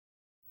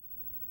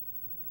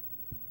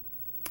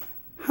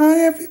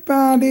Hi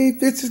everybody,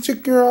 this is your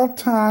girl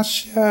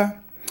Tasha,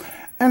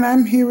 and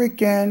I'm here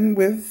again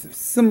with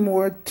some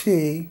more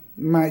tea.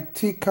 My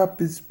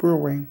teacup is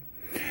brewing.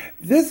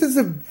 This is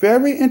a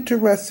very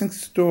interesting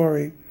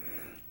story,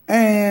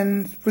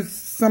 and for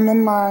some of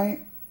my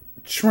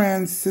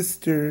trans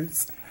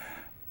sisters,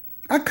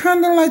 I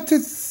kind of like to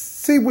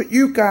see what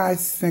you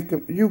guys think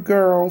of, you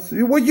girls,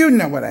 well you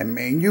know what I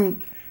mean, you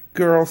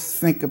girls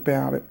think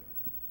about it.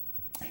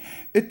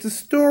 It's a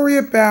story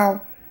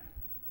about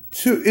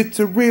it's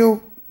a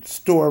real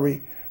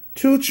story.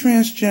 Two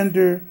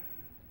transgender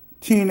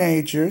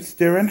teenagers,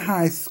 they're in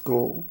high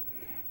school,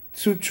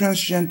 two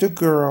transgender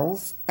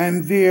girls,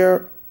 and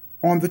they're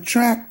on the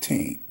track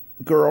team,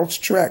 girls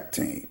track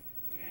team.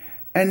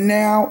 And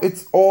now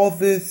it's all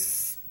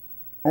this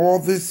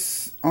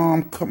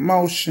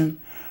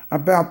commotion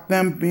about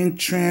them being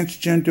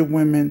transgender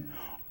women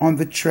on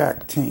the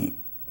track team.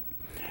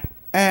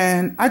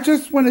 And I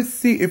just want to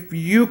see if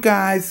you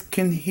guys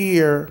can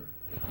hear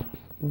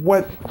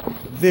what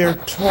they're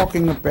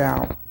talking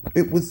about.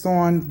 It was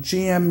on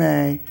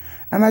GMA,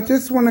 and I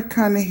just want to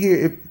kind of hear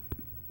if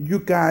you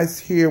guys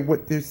hear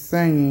what they're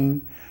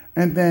saying,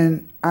 and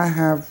then I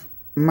have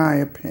my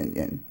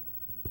opinion.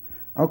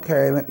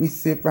 Okay, let me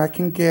see if I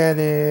can get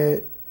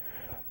it.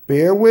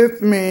 Bear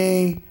with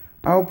me.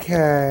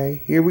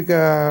 Okay, here we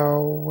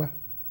go.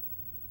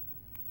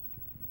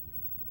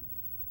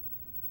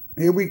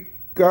 Here we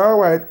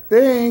go, I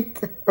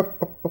think.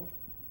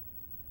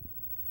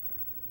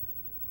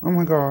 Oh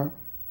my God.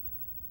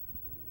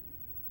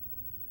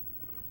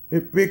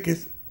 If Rick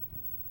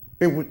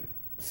it would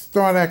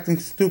start acting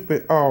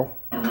stupid. Oh.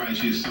 All right,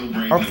 she's so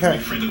brave. Okay. A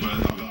friend of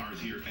ours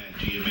here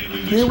at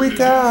GMA. Here we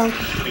go.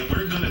 And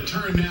we're going to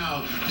turn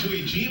now to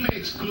a GMA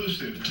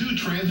exclusive. Two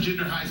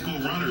transgender high school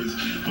runners.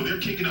 Well, they're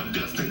kicking up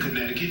dust in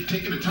Connecticut,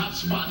 taking the top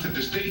spots at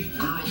the state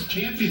girls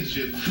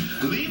championship,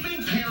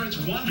 leaving parents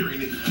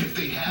wondering if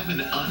they have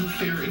an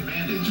unfair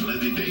advantage.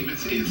 Lindsay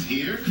Davis is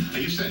here, and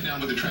you sat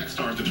down with the track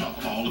stars to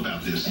talk all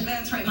about this.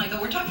 That's right,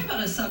 Michael. We're talking about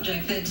a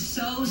subject that's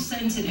so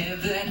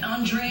sensitive that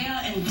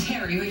Andrea and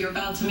Terry, who you're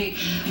about to meet,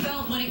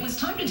 felt when it was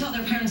time to tell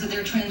their parents that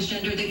they're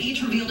transgender, they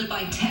each revealed it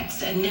by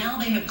text, and now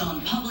they have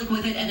gone public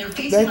with it, and they're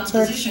facing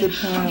opposition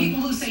from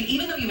people who say,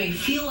 even though you may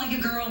feel like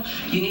a girl,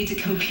 you need to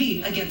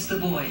compete against the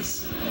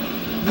boys.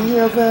 You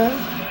hear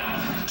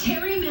that?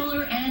 Terry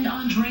Miller and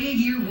Andrea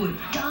Yearwood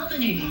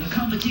dominating the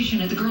competition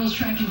at the Girls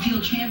Track and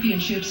Field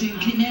Championships in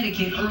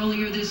Connecticut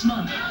earlier this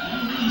month,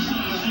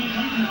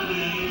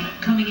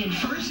 coming in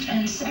first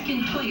and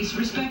second place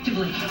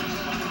respectively.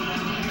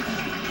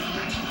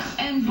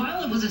 And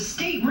while it was a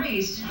state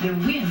race, their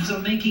wins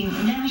are making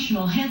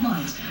national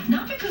headlines,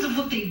 not because of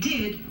what they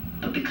did,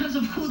 but because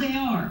of who they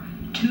are.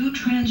 Two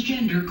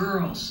transgender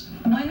girls.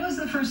 When was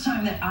the first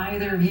time that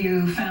either of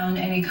you found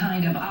any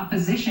kind of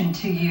opposition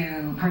to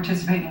you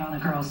participating on the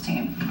girls'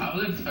 team? I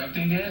was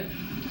expecting it,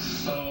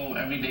 so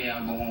every day I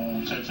go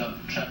home, search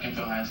up track and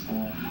field high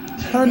school.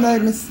 Her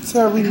name is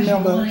Terry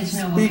Miller,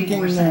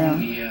 speaking now.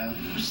 Yeah.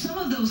 Some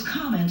of those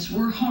comments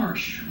were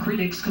harsh.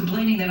 Critics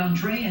complaining that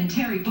Andrea and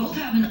Terry both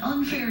have an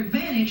unfair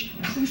advantage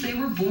since they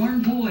were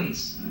born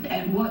boys.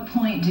 At what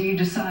point do you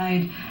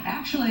decide,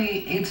 actually,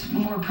 it's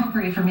more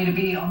appropriate for me to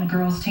be on the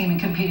girls' team and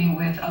competing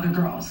with other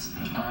girls?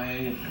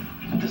 I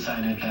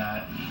decided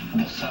that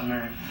the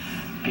summer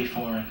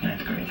before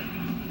 9th grade.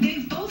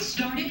 They've both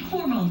started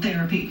hormone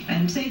therapy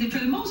and say that for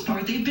the most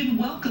part they've been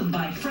welcomed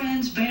by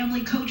friends,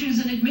 family, coaches,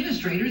 and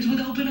administrators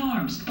with open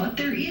arms. But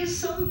there is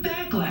some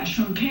backlash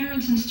from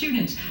parents and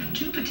students.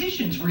 Two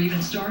petitions were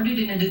even started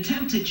in an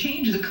attempt to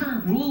change the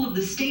current rule of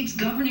the state's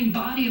governing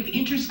body of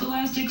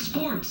interscholastic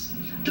sports.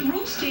 The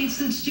rule states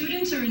that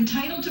students are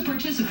entitled to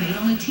participate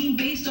on a team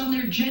based on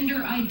their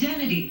gender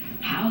identity,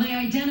 how they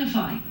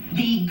identify.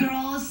 The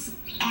girls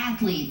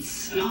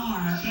athletes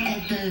are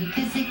at the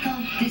physical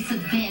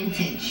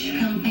disadvantage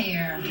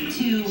compared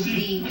to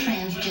the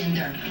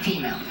transgender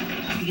female.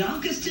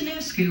 Bianca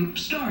Stanescu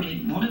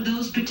started one of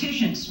those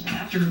petitions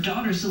after her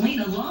daughter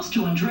Selena lost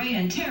to Andrea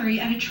and Terry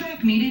at a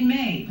track meet in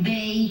May.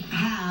 They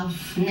have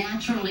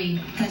naturally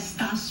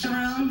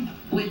testosterone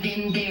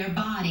within their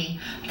body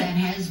that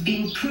has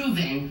been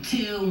proven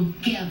to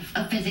give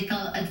a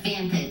physical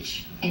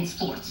advantage in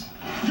sports.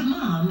 The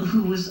mom,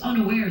 who was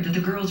unaware that the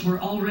girls were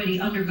already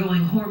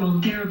undergoing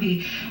hormone therapy,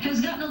 has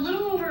gotten a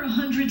little over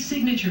 100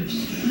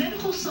 signatures.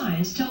 Medical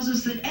science tells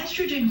us that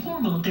estrogen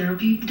hormone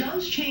therapy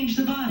does change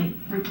the body,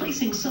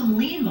 replacing some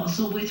lean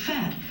muscle with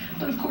fat.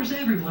 But of course,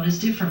 everyone is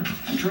different.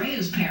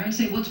 Andrea's parents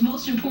say what's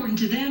most important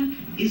to them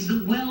is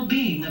the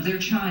well-being of their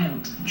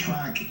child.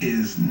 Track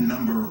is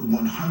number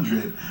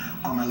 100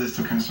 on my list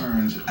of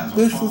concerns as a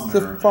This father. is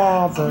the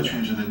father of a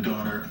transgender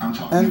daughter. I'm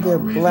talking and about their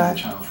raising black a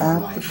child for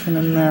life. African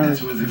And so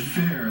American. is it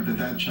fair that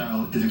that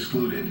child is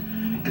excluded?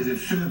 is it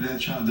fair that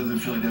child doesn't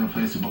feel like they have a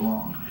place to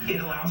belong? It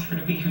allows her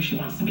to be who she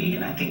wants to be,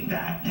 and I think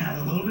that has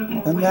a little bit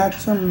more And weight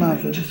that's her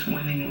mother. than just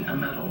winning a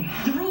medal.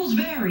 The rules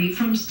vary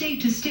from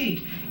state to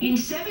state. In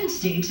 7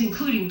 states,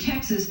 including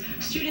Texas,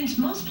 students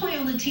must play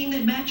on the team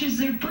that matches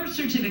their birth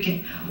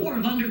certificate, or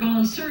have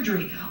undergone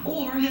surgery,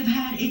 or have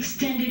had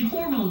extended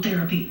hormone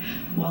therapy,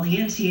 while the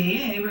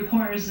NCAA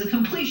requires the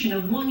completion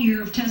of 1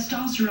 year of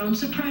testosterone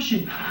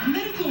suppression.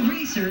 Medical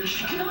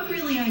research cannot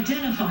really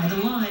identify the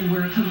line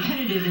where a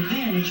competitive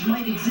advantage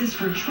might exist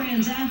for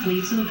trans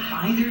athletes of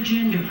either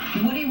gender.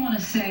 What do you want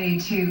to say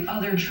to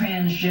other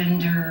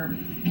transgender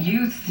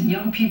youth,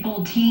 young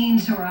people,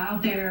 teens who are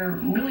out there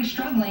really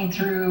struggling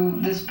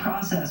through this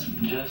process?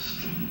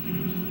 Just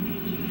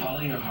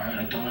follow your heart.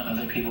 Like, don't let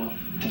other people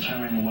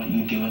determine what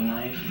you do in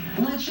life.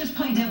 Let's just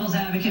play devil's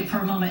advocate for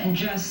a moment and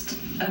just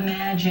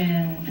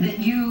imagine that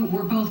you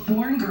were both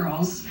born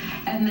girls,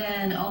 and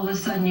then all of a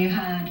sudden you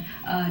had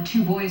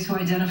 2 boys who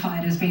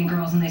identified as being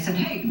girls, and they said,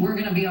 hey, we're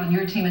going to be on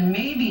your team, and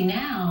maybe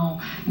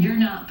now you're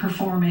not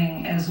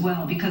performing as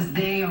well because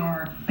they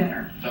are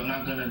better. So I'm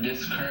not going to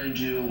discourage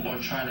you or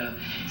try to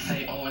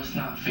say, oh, it's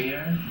not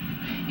fair.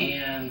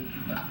 And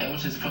it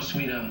was just pushed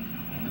me to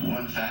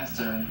run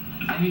faster.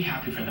 I'd be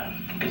happy for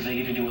them because they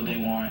get to do what they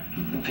want.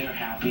 They're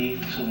happy,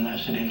 so then that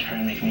should in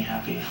turn make me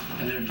happy.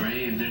 And they're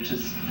brave. They're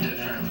just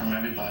different from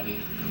everybody.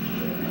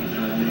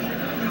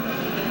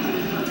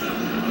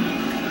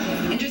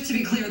 And just to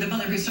be clear, the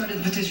mother who started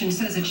the petition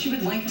says that she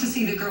would like to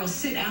see the girls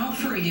sit out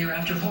for a year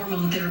after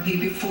hormone therapy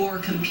before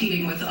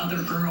competing with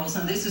other girls.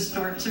 Now, this is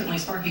certainly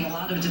sparking a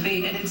lot of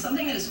debate, and it's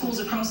something that schools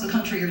across the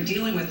country are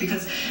dealing with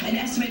because an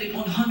estimated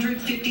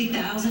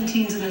 150,000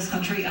 teens in this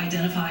country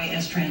identify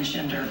as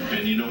transgender.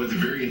 And you know, it's a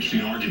very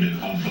interesting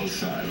argument on both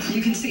sides.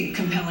 You can see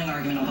compelling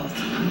argument on both.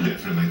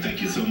 Definitely.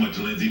 Thank you so much,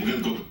 Lindsay. We're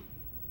going to go.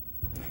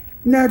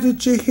 Now,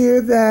 did you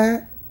hear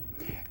that?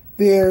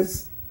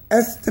 There's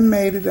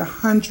estimated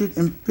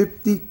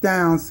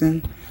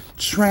 150,000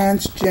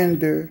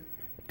 transgender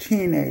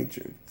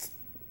teenagers.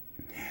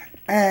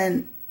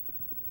 And,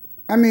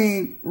 I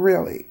mean,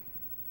 really,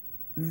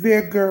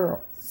 they're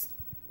girls.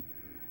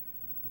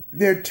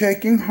 They're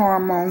taking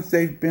hormones.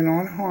 They've been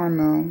on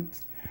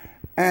hormones.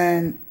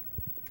 And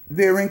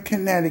they're in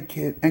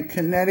Connecticut. And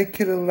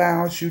Connecticut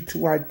allows you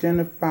to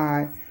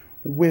identify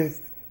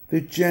with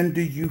the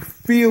gender you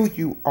feel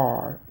you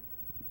are.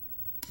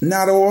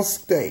 Not all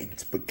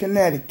states, but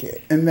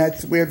Connecticut, and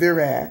that's where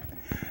they're at,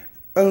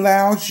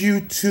 allows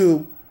you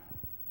to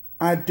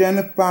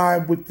identify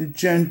with the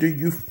gender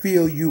you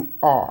feel you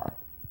are.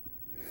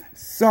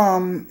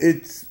 Some,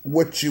 it's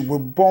what you were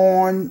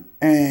born,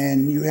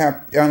 and you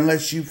have,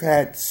 unless you've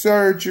had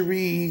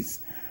surgeries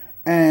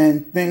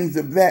and things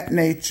of that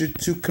nature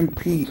to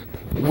compete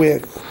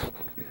with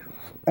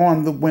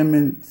on the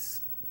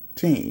women's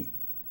team.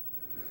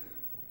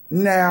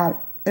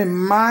 Now, in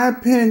my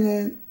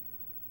opinion,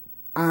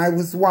 I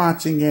was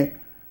watching it.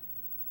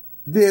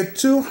 They're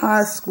 2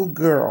 high school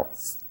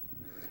girls.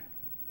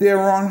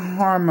 They're on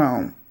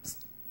hormones.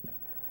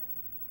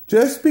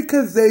 Just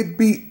because they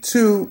beat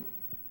 2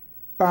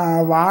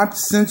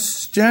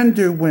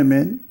 cisgender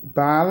women,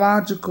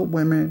 biological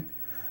women,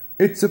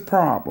 it's a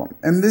problem.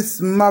 And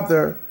this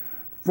mother,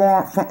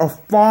 a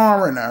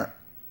foreigner,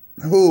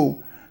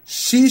 who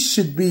she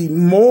should be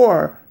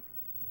more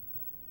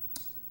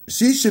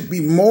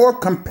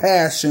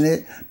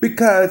compassionate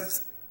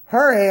because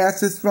her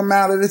ass is from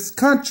out of this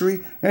country,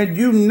 and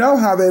you know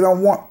how they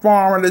don't want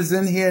foreigners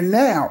in here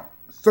now.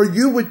 So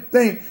you would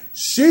think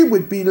she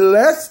would be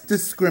less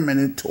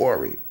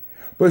discriminatory.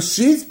 But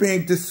she's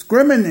being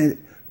discriminated,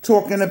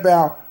 talking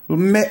about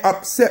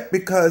upset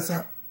because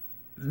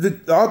the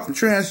other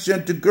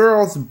transgender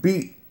girls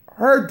beat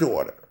her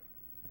daughter.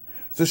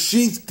 So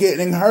she's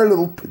getting her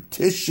little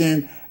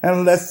petition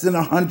and less than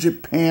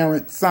 100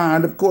 parents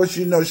signed. Of course,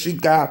 you know she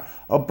got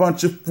a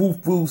bunch of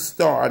foo-foo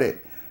started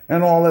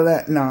and all of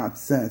that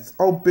nonsense.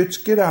 Oh,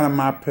 bitch, get out of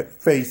my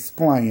face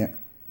playing.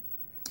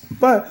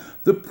 But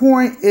the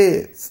point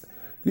is,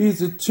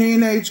 these are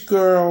teenage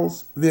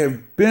girls.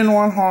 They've been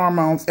on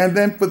hormones. And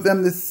then for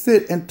them to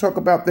sit and talk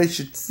about they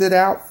should sit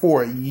out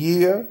for a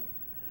year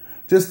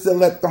just to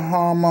let the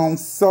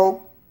hormones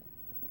soak.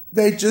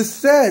 They just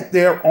said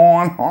they're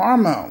on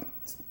hormones.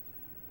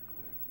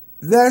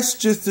 That's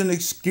just an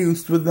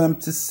excuse for them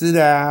to sit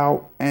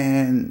out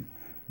and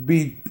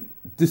be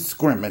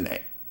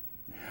discriminate.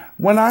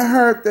 When I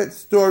heard that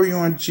story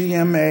on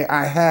GMA,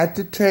 I had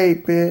to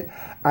tape it.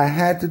 I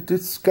had to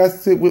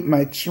discuss it with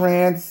my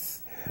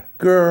trans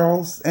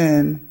girls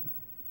and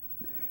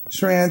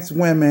trans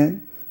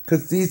women,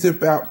 because these are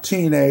about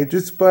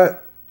teenagers,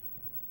 but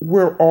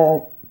we're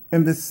all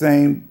in the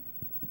same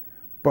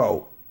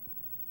boat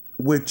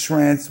with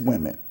trans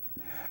women.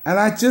 And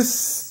I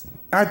just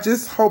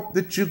hope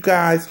that you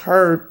guys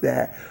heard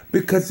that,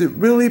 because it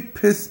really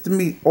pissed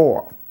me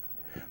off.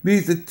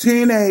 These are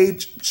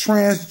teenage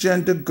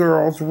transgender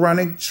girls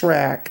running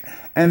track,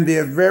 and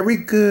they're very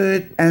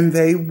good, and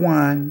they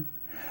won.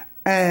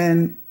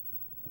 And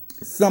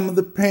some of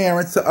the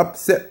parents are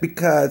upset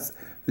because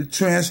the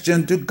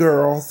transgender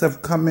girls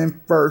have come in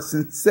first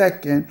and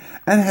second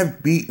and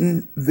have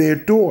beaten their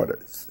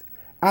daughters.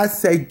 I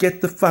say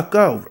get the fuck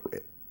over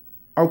it,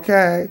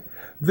 okay?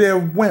 They're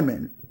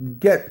women.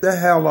 Get the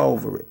hell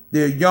over it.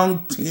 They're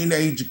young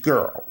teenage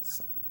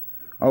girls,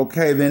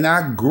 okay? They're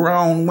not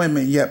grown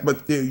women yet,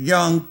 but they're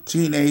young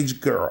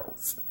teenage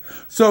girls.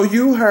 So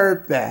you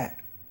heard that.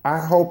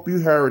 I hope you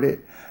heard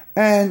it.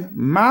 And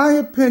my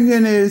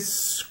opinion is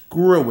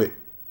screw it.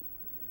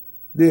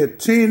 They're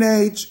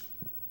teenage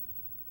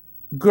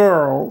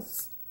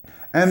girls,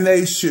 and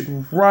they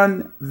should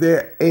run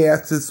their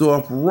asses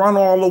off, run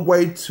all the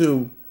way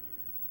to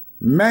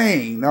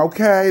Maine,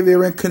 okay?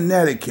 They're in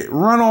Connecticut.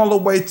 Run all the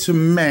way to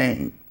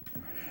Maine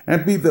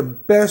and be the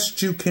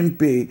best you can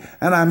be.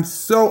 And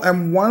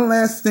one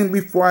last thing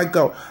before I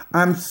go,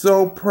 I'm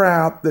so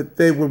proud that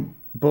they were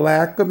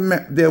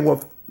they were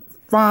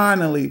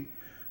finally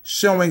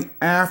showing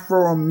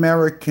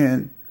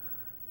Afro-American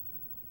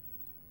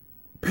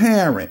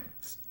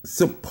parents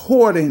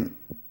supporting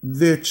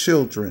their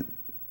children.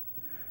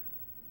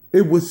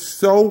 It was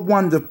so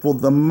wonderful.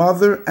 The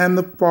mother and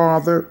the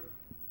father,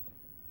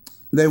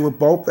 they were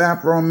both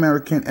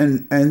Afro-American,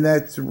 and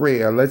that's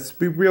rare. Let's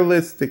be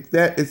realistic.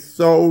 That is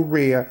so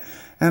rare.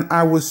 And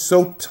I was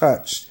so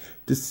touched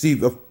to see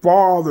the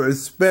father,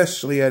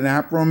 especially an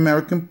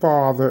Afro-American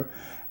father,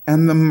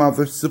 and the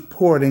mother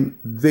supporting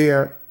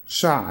their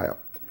child,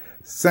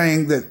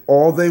 saying that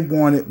all they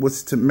wanted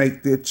was to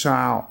make their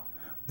child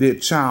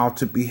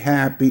to be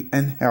happy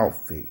and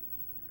healthy.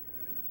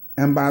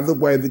 And by the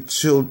way, the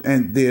children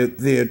and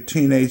their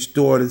teenage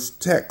daughters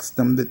text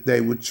them that they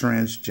were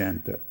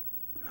transgender.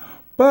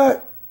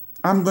 But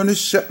I'm going to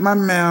shut my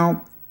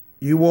mouth.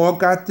 You all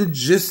got the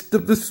gist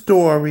of the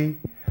story.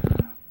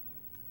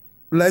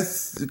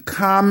 Let's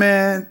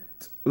comment,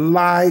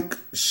 like,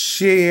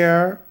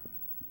 share,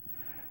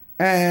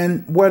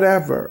 and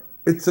whatever.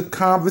 It's a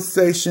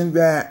conversation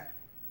that,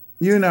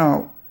 you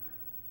know,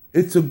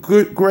 it's a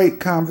great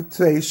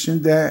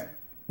conversation that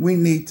we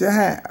need to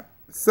have.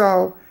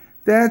 So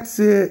that's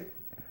it.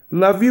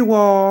 Love you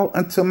all.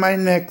 Until my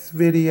next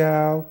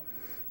video.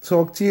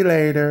 Talk to you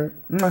later.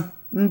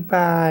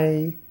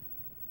 Bye.